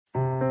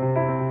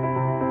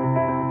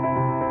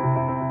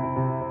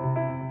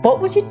What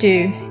would you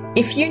do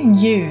if you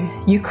knew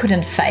you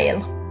couldn't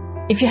fail?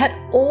 If you had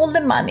all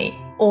the money,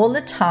 all the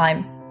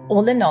time,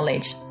 all the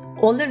knowledge,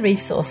 all the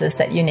resources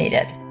that you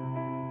needed?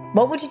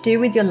 What would you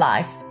do with your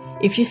life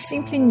if you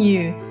simply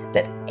knew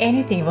that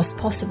anything was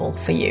possible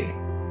for you?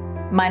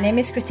 My name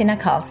is Kristina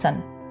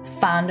Karlsson,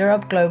 founder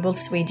of global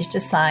Swedish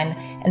design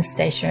and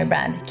stationery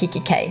brand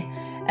Kikki.K,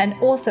 and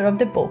author of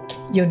the book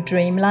Your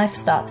Dream Life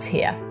Starts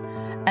Here.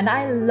 And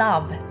I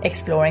love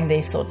exploring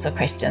these sorts of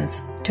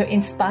questions to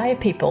inspire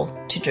people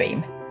to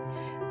dream.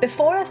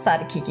 Before I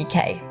started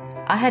Kikki.K,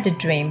 I had a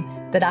dream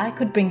that I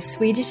could bring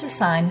Swedish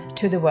design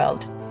to the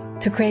world,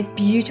 to create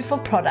beautiful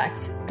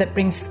products that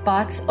bring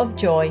sparks of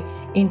joy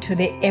into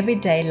the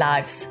everyday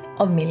lives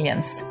of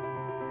millions.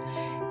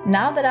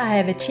 Now that I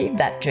have achieved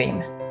that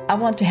dream, I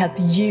want to help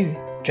you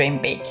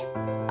dream big.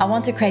 I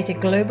want to create a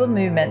global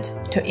movement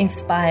to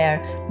inspire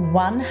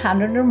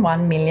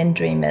 101 million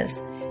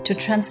dreamers to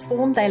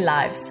transform their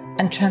lives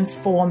and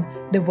transform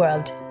the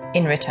world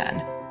in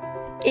return.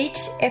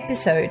 Each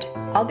episode,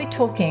 I'll be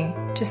talking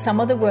to some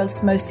of the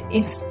world's most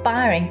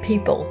inspiring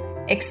people,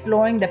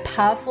 exploring the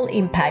powerful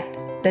impact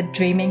that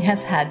dreaming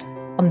has had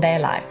on their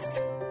lives.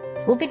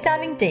 We'll be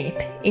diving deep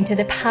into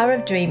the power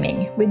of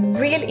dreaming with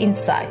real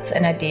insights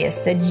and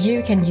ideas that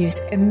you can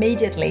use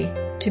immediately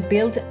to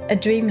build a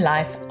dream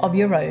life of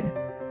your own,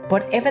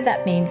 whatever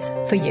that means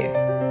for you.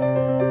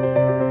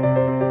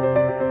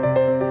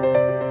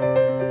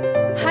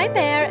 Hi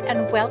there,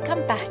 and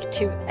welcome back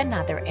to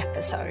another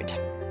episode.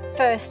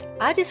 First,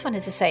 I just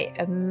wanted to say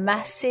a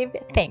massive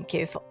thank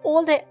you for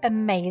all the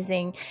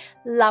amazing,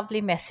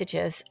 lovely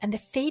messages and the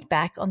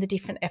feedback on the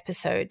different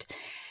episodes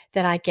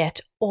that I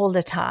get all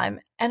the time.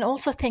 And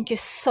also thank you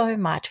so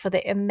much for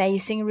the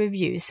amazing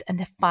reviews and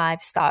the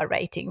 5-star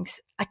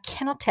ratings. I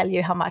cannot tell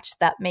you how much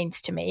that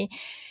means to me.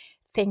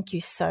 Thank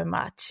you so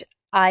much.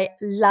 I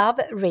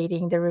love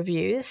reading the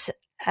reviews.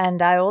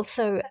 And I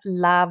also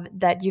love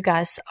that you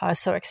guys are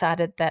so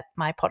excited that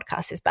my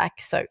podcast is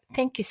back. So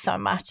thank you so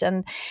much.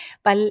 And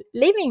by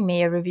leaving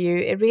me a review,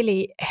 it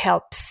really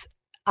helps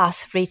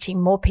us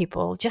reaching more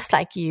people just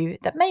like you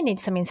that may need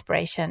some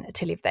inspiration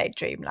to live their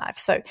dream life.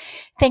 So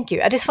thank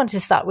you. I just wanted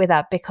to start with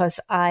that because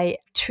I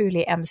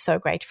truly am so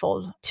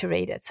grateful to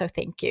read it. So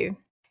thank you.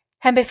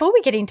 And before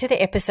we get into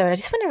the episode, I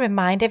just want to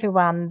remind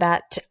everyone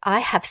that I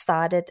have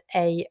started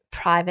a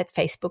private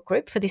Facebook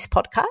group for this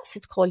podcast.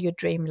 It's called Your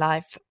Dream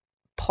Life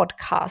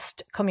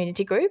Podcast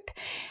Community Group.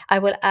 I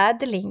will add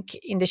the link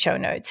in the show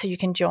notes so you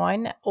can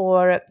join,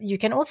 or you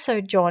can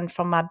also join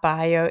from my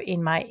bio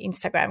in my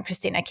Instagram,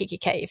 Kristina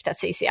Kikki.K, if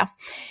that's easier.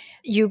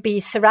 You'll be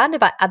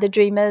surrounded by other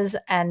dreamers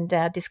and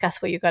discuss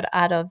what you got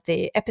out of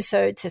the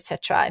episodes,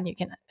 etc. And you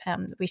can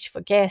wish for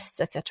guests,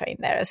 etc. in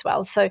there as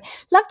well. So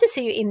love to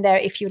see you in there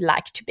if you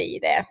like to be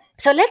there.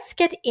 So let's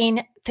get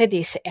into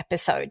this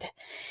episode.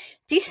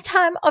 This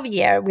time of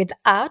year,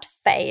 without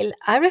fail,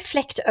 I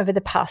reflect over the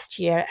past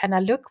year and I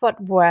look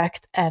what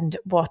worked and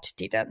what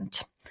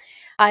didn't.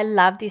 I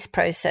love this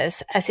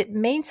process as it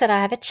means that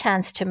I have a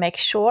chance to make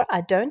sure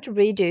I don't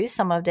redo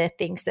some of the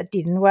things that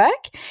didn't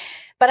work.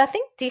 But I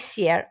think this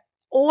year,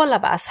 all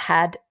of us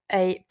had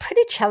a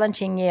pretty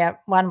challenging year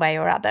one way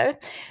or other.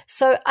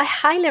 So I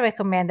highly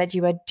recommend that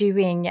you are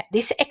doing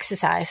this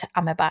exercise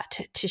I'm about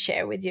to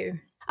share with you.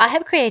 I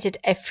have created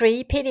a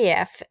free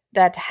PDF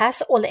that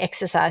has all the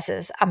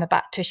exercises I'm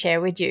about to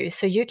share with you.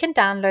 So you can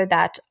download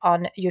that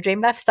on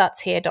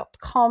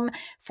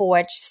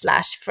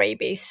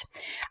yourdreamlifestartshere.com/freebies.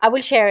 I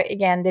will share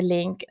again the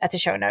link at the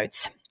show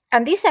notes.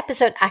 And this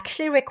episode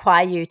actually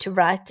requires you to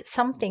write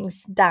some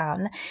things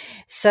down.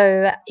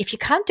 So if you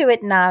can't do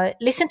it now,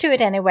 listen to it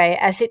anyway,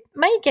 as it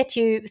may get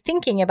you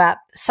thinking about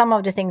some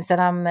of the things that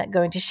I'm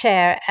going to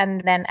share,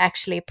 and then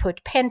actually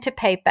put pen to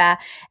paper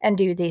and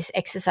do this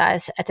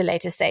exercise at a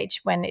later stage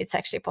when it's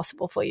actually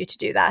possible for you to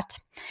do that.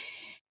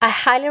 I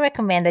highly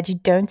recommend that you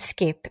don't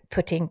skip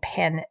putting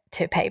pen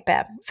to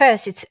paper.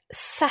 First, it's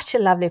such a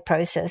lovely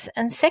process.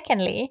 And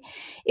secondly,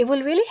 it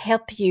will really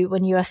help you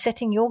when you are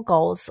setting your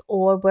goals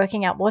or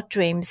working out what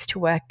dreams to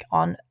work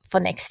on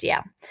for next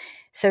year.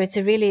 So it's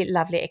a really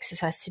lovely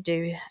exercise to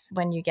do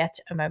when you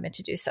get a moment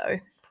to do so.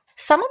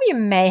 Some of you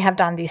may have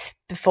done this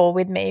before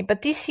with me,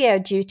 but this year,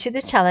 due to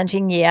the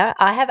challenging year,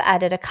 I have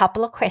added a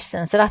couple of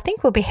questions that I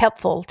think will be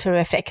helpful to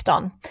reflect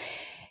on.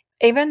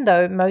 Even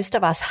though most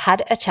of us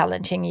had a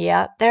challenging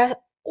year, there are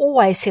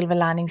always silver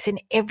linings in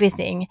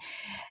everything.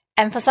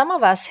 And for some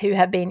of us who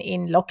have been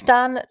in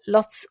lockdown,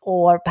 lots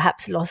or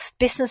perhaps lost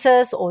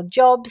businesses or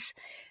jobs,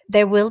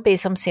 there will be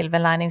some silver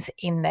linings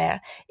in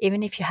there,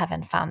 even if you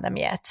haven't found them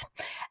yet.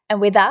 And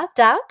without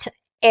doubt,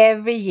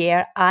 every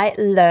year I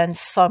learn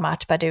so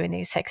much by doing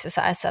this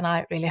exercise, and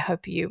I really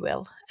hope you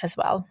will as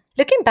well.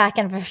 Looking back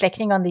and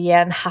reflecting on the year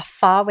and how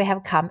far we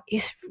have come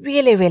is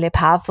really, really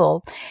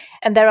powerful.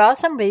 And there are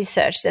some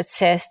research that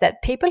says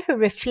that people who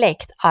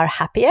reflect are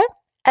happier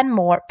and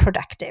more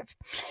productive.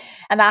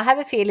 And I have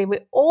a feeling we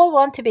all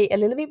want to be a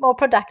little bit more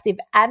productive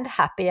and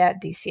happier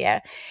this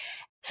year.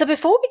 So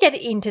before we get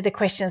into the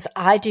questions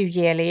I do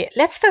yearly,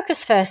 let's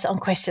focus first on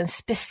questions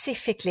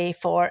specifically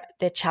for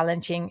the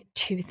challenging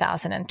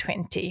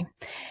 2020,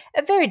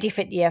 a very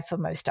different year for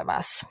most of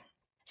us.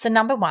 So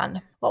number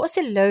one, what was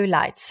the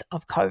lowlights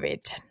of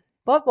COVID?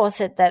 What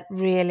was it that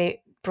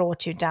really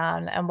brought you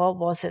down, and what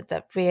was it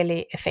that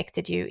really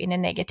affected you in a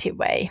negative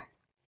way?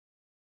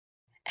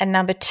 And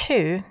number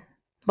two,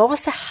 what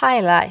was the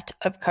highlight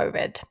of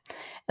COVID?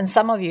 And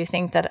some of you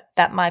think that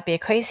that might be a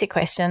crazy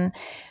question,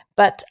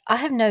 but I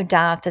have no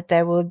doubt that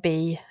there will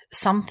be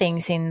some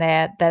things in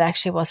there that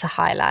actually was a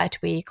highlight.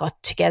 We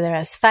got together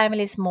as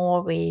families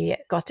more, we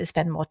got to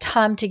spend more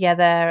time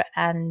together,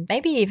 and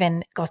maybe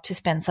even got to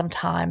spend some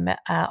time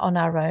on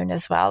our own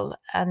as well.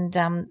 And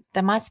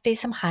there might be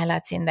some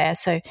highlights in there.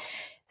 So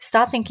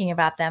start thinking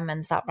about them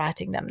and start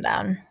writing them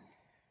down.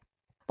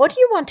 What do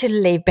you want to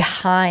leave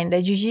behind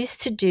that you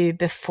used to do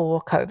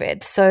before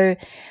COVID? So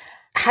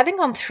having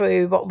gone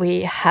through what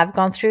we have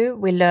gone through,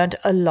 we learned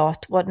a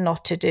lot what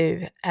not to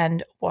do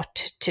and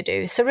what to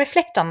do. So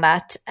reflect on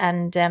that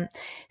and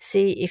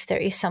see if there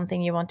is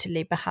something you want to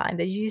leave behind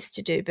that you used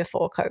to do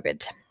before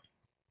COVID.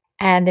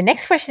 And the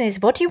next question is,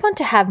 what do you want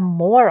to have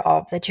more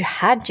of that you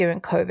had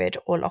during COVID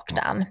or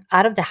lockdown?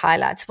 Out of the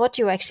highlights, what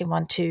do you actually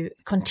want to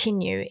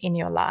continue in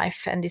your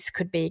life? And this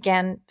could be,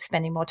 again,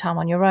 spending more time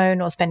on your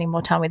own or spending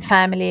more time with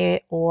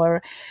family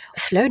or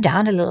slow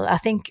down a little. I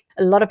think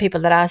a lot of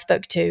people that I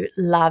spoke to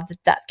loved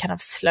that kind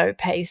of slow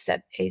pace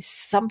that is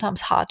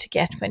sometimes hard to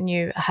get when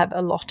you have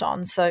a lot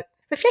on. So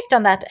reflect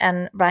on that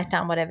and write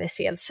down whatever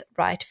feels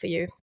right for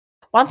you.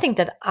 One thing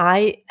that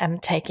I am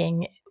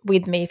taking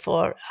with me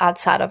for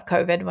outside of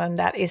COVID, when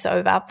that is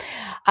over,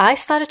 I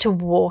started to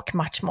walk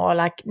much more,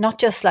 like not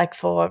just like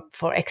for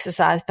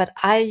exercise, but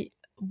I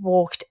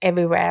walked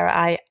everywhere.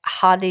 I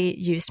hardly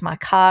used my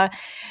car.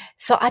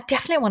 So I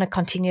definitely want to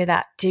continue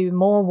that, do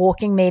more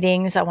walking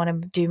meetings. I want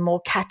to do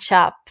more catch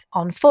up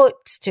on foot,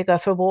 to go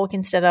for a walk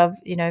instead of,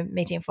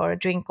 meeting for a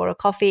drink or a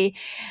coffee.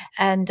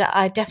 And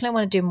I definitely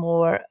want to do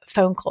more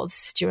phone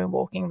calls during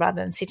walking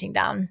rather than sitting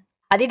down.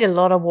 I did a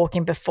lot of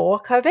walking before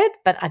COVID,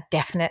 but I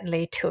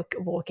definitely took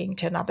walking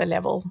to another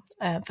level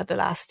for the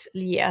last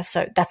year.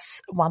 So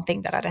that's one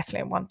thing that I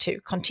definitely want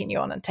to continue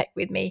on and take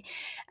with me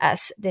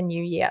as the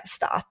new year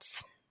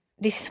starts.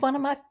 This is one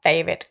of my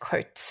favorite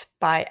quotes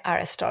by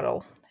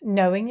Aristotle.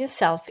 Knowing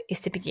yourself is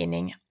the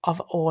beginning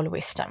of all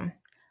wisdom.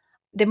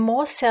 The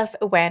more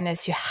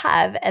self-awareness you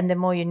have and the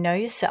more you know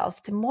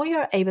yourself, the more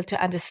you're able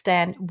to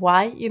understand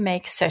why you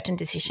make certain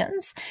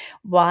decisions,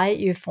 why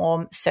you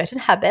form certain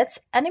habits,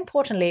 and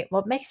importantly,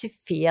 what makes you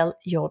feel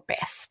your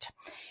best.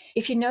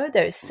 If you know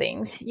those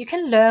things, you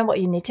can learn what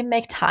you need to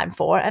make time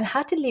for and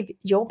how to live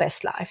your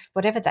best life,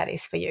 whatever that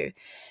is for you.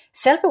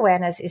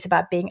 Self-awareness is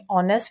about being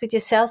honest with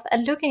yourself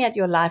and looking at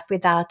your life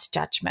without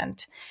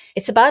judgment.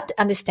 It's about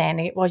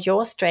understanding what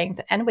your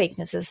strengths and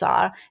weaknesses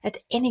are at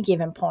any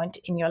given point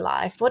in your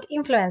life, what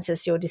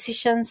influences your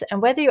decisions,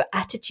 and whether your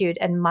attitude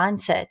and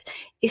mindset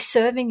is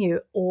serving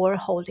you or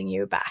holding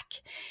you back.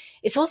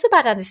 It's also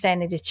about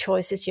understanding the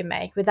choices you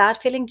make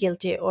without feeling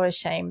guilty or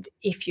ashamed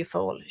if you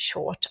fall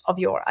short of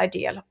your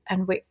ideal.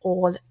 And we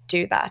all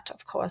do that,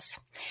 of course.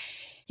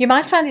 You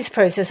might find this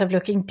process of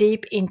looking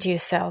deep into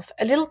yourself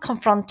a little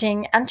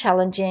confronting and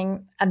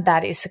challenging, and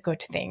that is a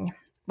good thing.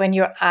 When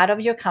you're out of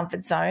your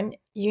comfort zone,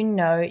 you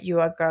know you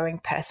are growing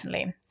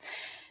personally.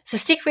 So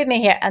stick with me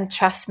here and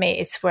trust me,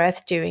 it's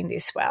worth doing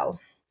this well.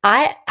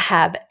 I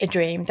have a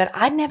dream that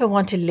I never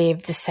want to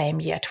live the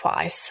same year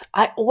twice.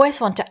 I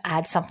always want to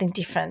add something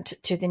different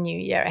to the new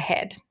year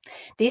ahead.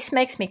 This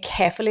makes me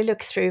carefully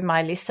look through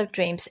my list of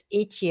dreams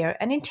each year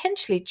and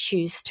intentionally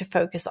choose to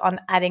focus on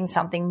adding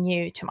something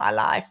new to my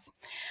life.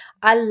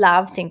 I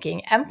love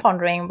thinking and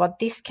pondering what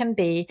this can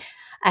be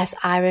as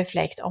I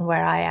reflect on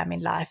where I am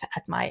in life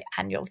at my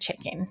annual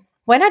check-in.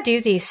 When I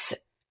do this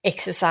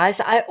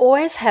exercise, I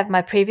always have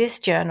my previous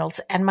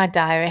journals and my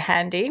diary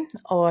handy,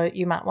 or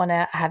you might want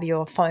to have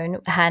your phone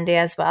handy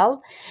as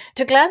well,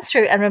 to glance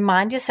through and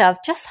remind yourself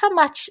just how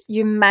much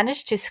you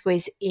managed to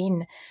squeeze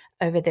in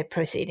over the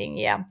preceding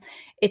year.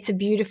 It's a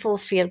beautiful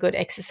feel-good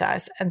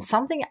exercise and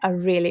something I'm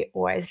really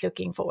always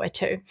looking forward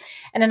to.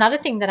 And another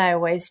thing that I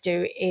always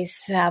do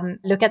is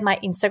look at my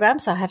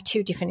Instagram. So I have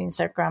 2 different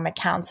Instagram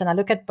accounts, and I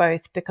look at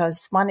both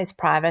because one is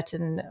private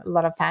and a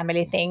lot of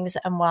family things,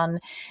 and one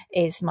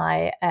is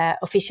my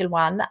official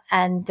one.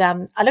 And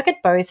I look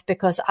at both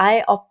because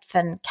I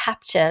often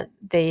capture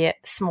the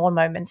small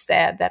moments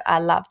there that I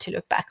love to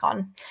look back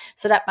on.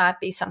 So that might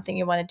be something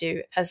you want to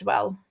do as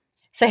well.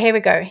 So here we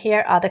go.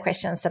 Here are the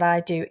questions that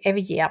I do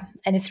every year.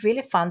 And it's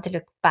really fun to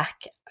look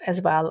back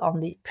as well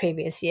on the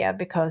previous year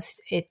because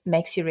it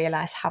makes you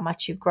realize how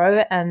much you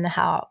grow and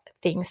how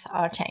things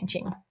are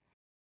changing.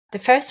 The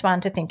first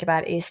one to think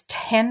about is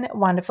 10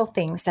 wonderful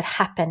things that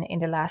happened in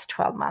the last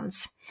 12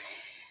 months.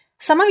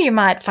 Some of you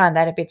might find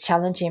that a bit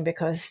challenging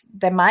because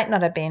there might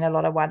not have been a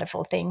lot of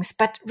wonderful things,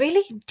 but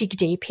really dig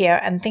deep here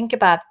and think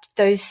about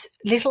those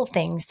little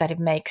things that it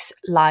makes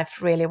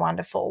life really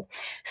wonderful.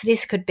 So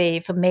this could be,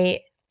 for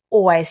me,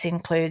 always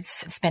includes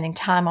spending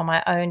time on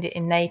my own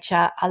in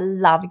nature. I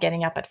love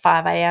getting up at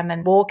 5 a.m.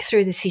 and walk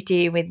through the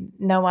city with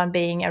no one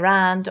being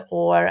around,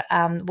 or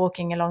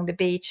walking along the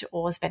beach,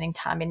 or spending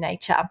time in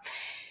nature.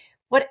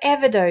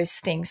 Whatever those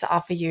things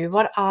are for you,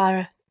 what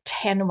are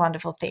 10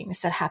 wonderful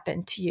things that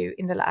happened to you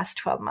in the last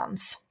 12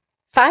 months?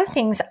 5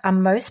 things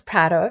I'm most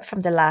proud of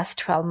from the last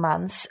 12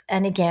 months.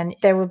 And again,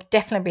 there will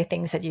definitely be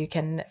things that you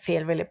can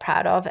feel really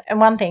proud of. And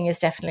one thing is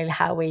definitely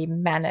how we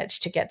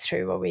managed to get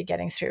through what we're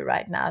getting through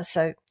right now.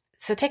 So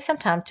take some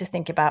time to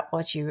think about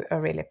what you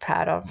are really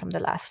proud of from the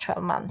last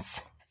 12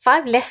 months.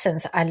 5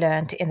 lessons I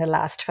learned in the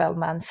last 12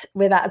 months.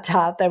 Without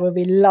doubt, there will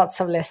be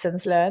lots of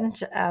lessons learned.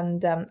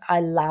 And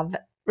I love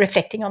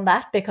reflecting on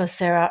that, because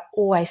there are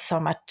always so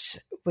much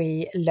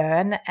we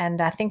learn. And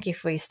I think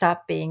if we start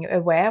being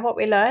aware of what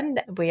we learn,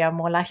 we are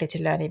more likely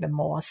to learn even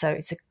more. So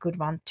it's a good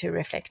one to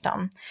reflect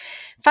on.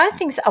 5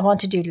 things I want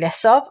to do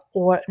less of,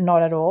 or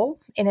not at all,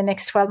 in the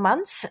next 12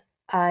 months.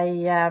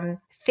 I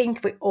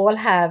think we all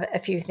have a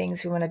few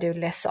things we want to do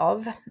less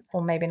of,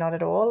 or maybe not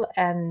at all.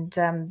 And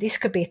this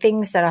could be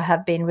things that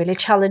have been really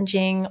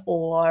challenging,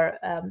 or,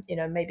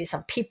 maybe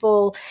some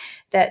people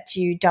that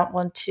you don't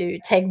want to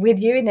take with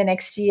you in the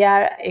next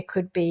year. It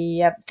could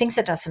be things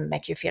that doesn't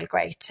make you feel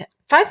great.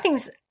 5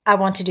 things I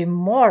want to do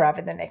more of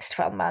in the next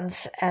 12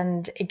 months.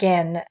 And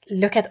again,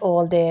 look at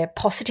all the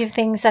positive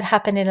things that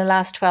happened in the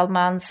last 12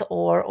 months,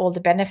 or all the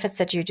benefits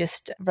that you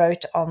just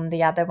wrote on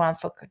the other one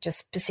for just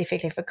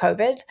specifically for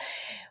COVID.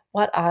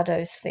 What are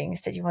those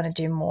things that you want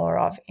to do more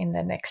of in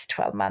the next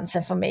 12 months?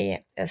 And for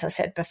me, as I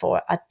said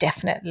before, I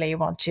definitely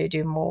want to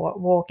do more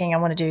walking. I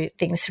want to do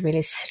things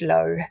really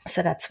slow.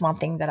 So that's one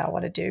thing that I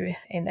want to do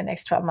in the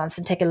next 12 months,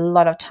 and take a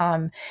lot of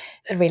time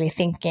really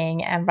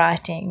thinking and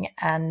writing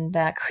and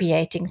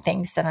creating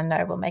things that I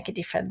know will make a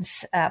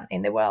difference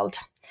in the world.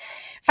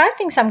 5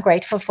 things I'm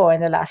grateful for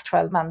in the last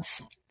 12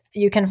 months.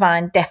 You can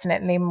find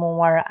definitely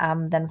more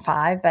than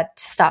 5, but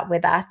start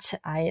with that.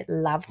 I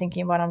love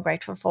thinking what I'm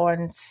grateful for,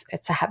 and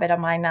it's a habit of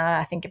mine now.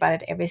 I think about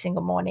it every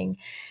single morning.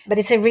 But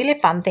it's a really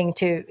fun thing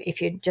to,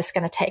 if you're just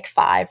going to take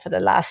 5 for the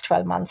last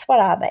 12 months, what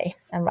are they?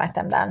 And write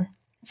them down.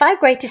 5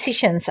 great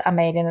decisions I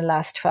made in the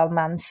last 12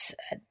 months.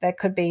 There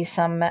could be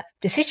some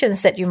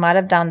decisions that you might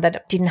have done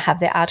that didn't have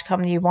the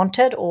outcome you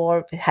wanted,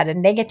 or had a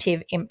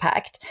negative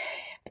impact.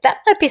 But that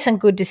might be some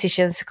good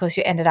decisions because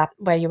you ended up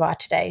where you are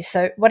today.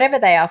 So whatever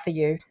they are for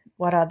you,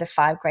 what are the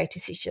 5 great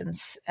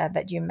decisions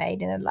that you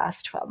made in the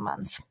last 12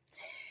 months?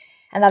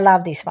 And I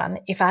love this one.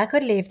 If I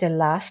could live the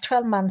last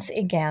 12 months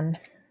again,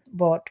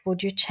 what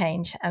would you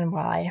change and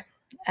why?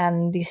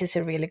 And this is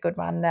a really good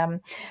one.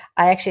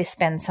 I actually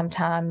spent some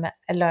time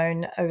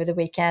alone over the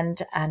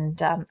weekend,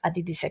 and I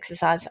did this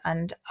exercise,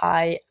 and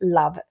I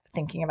love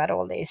thinking about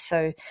all this.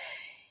 So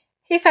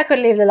if I could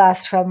live the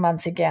last 12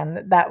 months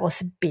again, that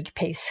was a big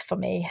piece for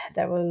me.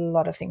 There were a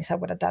lot of things I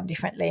would have done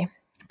differently.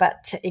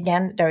 But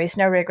again, there is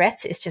no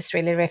regrets. It's just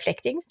really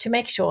reflecting to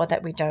make sure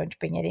that we don't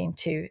bring it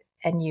into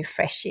a new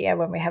fresh year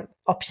when we have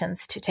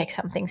options to take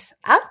some things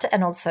out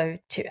and also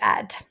to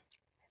add.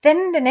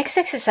 Then the next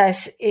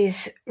exercise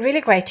is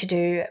really great to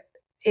do.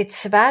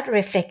 It's about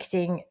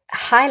reflecting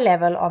high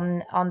level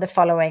on the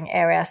following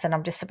areas that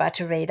I'm just about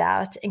to read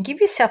out, and give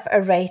yourself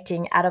a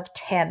rating out of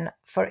 10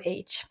 for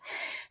each.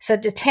 So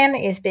the 10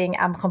 is being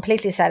I'm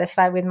completely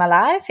satisfied with my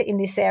life in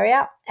this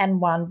area, and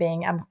 1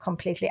 being I'm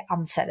completely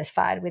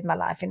unsatisfied with my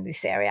life in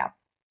this area.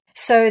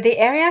 So the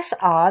areas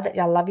are that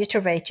I'd love you to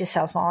rate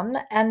yourself on,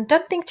 and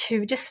don't think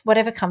too, just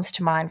whatever comes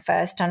to mind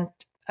first. Don't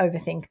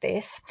overthink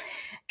this.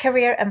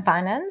 Career and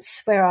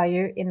finance, where are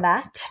you in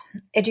that?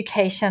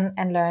 Education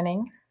and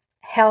learning.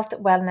 Health,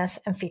 wellness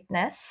and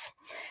fitness.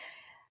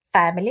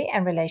 Family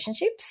and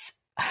relationships.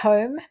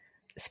 Home,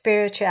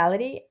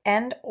 spirituality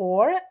and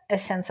or a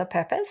sense of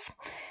purpose.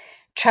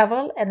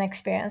 Travel and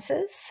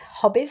experiences.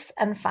 Hobbies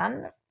and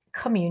fun.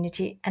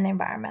 Community and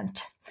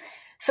environment.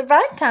 So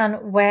write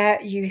down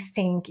where you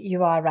think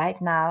you are right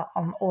now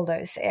on all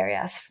those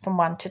areas from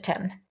 1 to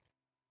 10.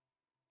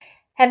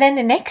 And then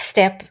the next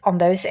step on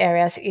those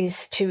areas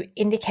is to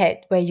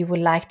indicate where you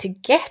would like to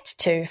get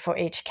to for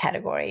each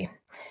category.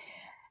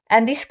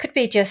 And this could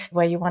be just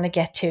where you want to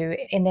get to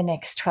in the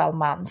next 12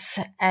 months.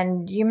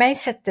 And you may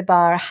set the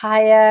bar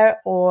higher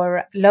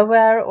or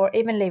lower, or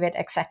even leave it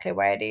exactly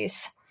where it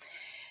is.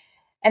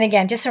 And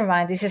again, just a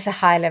reminder, this is a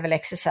high-level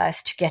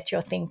exercise to get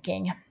your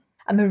thinking.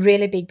 I'm a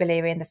really big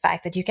believer in the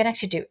fact that you can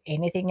actually do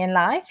anything in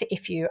life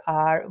if you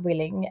are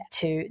willing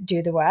to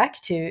do the work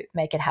to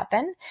make it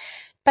happen.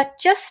 But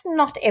just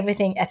not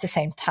everything at the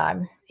same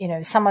time. You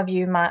know, some of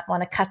you might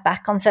want to cut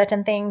back on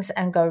certain things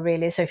and go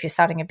really. So if you're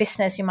starting a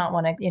business, you might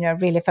want to,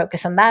 really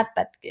focus on that.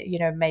 But,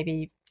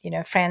 maybe,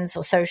 friends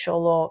or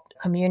social or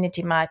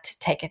community might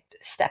take a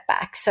step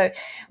back. So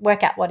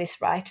work out what is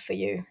right for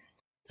you.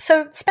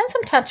 So spend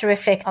some time to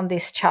reflect on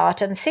this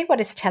chart and see what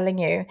it's telling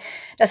you.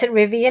 Does it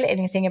reveal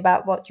anything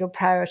about what your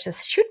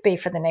priorities should be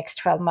for the next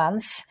 12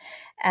 months?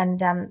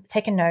 and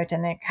take a note,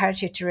 and I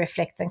encourage you to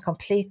reflect and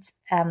complete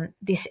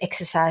this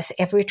exercise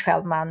every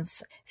 12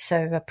 months.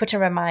 So put a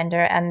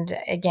reminder. And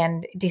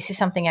again, this is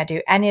something I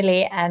do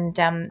annually, and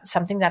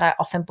something that I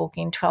often book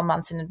in 12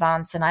 months in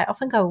advance, and I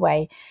often go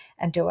away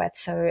and do it.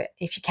 So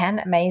if you can,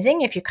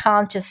 amazing. If you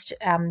can't, just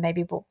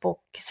maybe book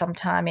some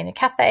time in a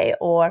cafe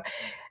or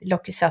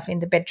lock yourself in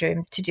the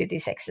bedroom to do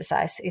this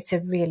exercise. It's a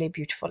really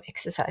beautiful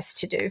exercise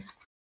to do.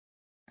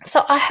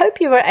 So I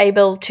hope you were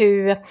able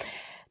to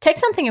take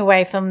something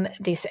away from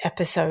this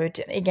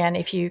episode. Again,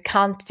 if you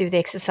can't do the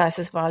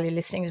exercises while you're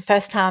listening the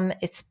first time,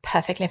 it's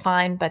perfectly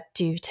fine, but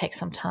do take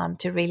some time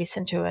to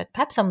re-listen to it,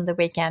 perhaps on the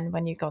weekend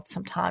when you got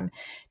some time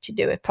to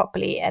do it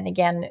properly. And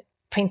again,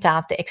 print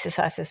out the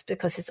exercises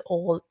because it's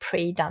all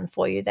pre-done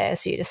for you there.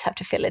 So you just have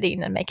to fill it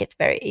in and make it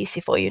very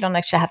easy for you. You don't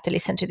actually have to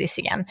listen to this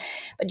again,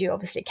 but you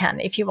obviously can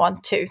if you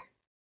want to.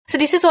 So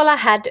this is all I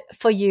had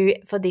for you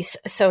for this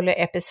solo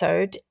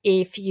episode.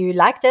 If you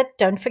liked it,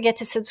 don't forget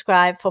to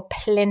subscribe for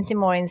plenty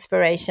more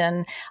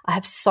inspiration. I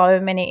have so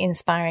many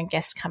inspiring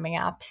guests coming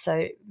up,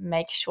 so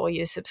make sure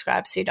you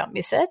subscribe so you don't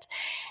miss it.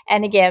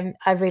 And again,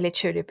 I really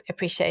truly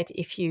appreciate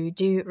if you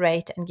do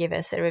rate and give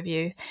us a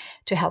review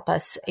to help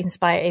us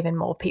inspire even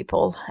more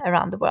people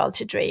around the world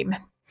to dream.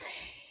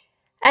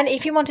 And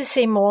if you want to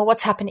see more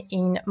what's happening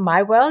in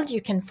my world,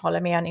 you can follow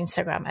me on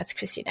Instagram at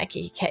Kristina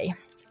KK.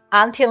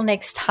 Until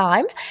next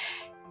time,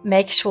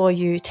 make sure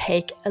you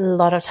take a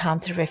lot of time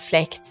to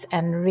reflect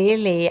and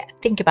really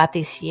think about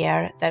this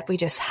year that we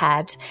just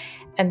had.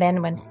 And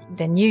then when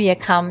the new year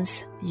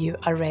comes, you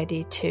are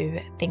ready to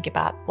think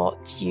about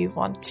what you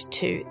want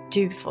to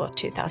do for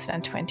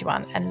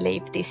 2021 and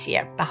leave this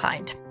year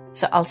behind.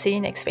 So I'll see you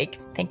next week.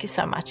 Thank you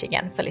so much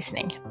again for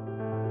listening.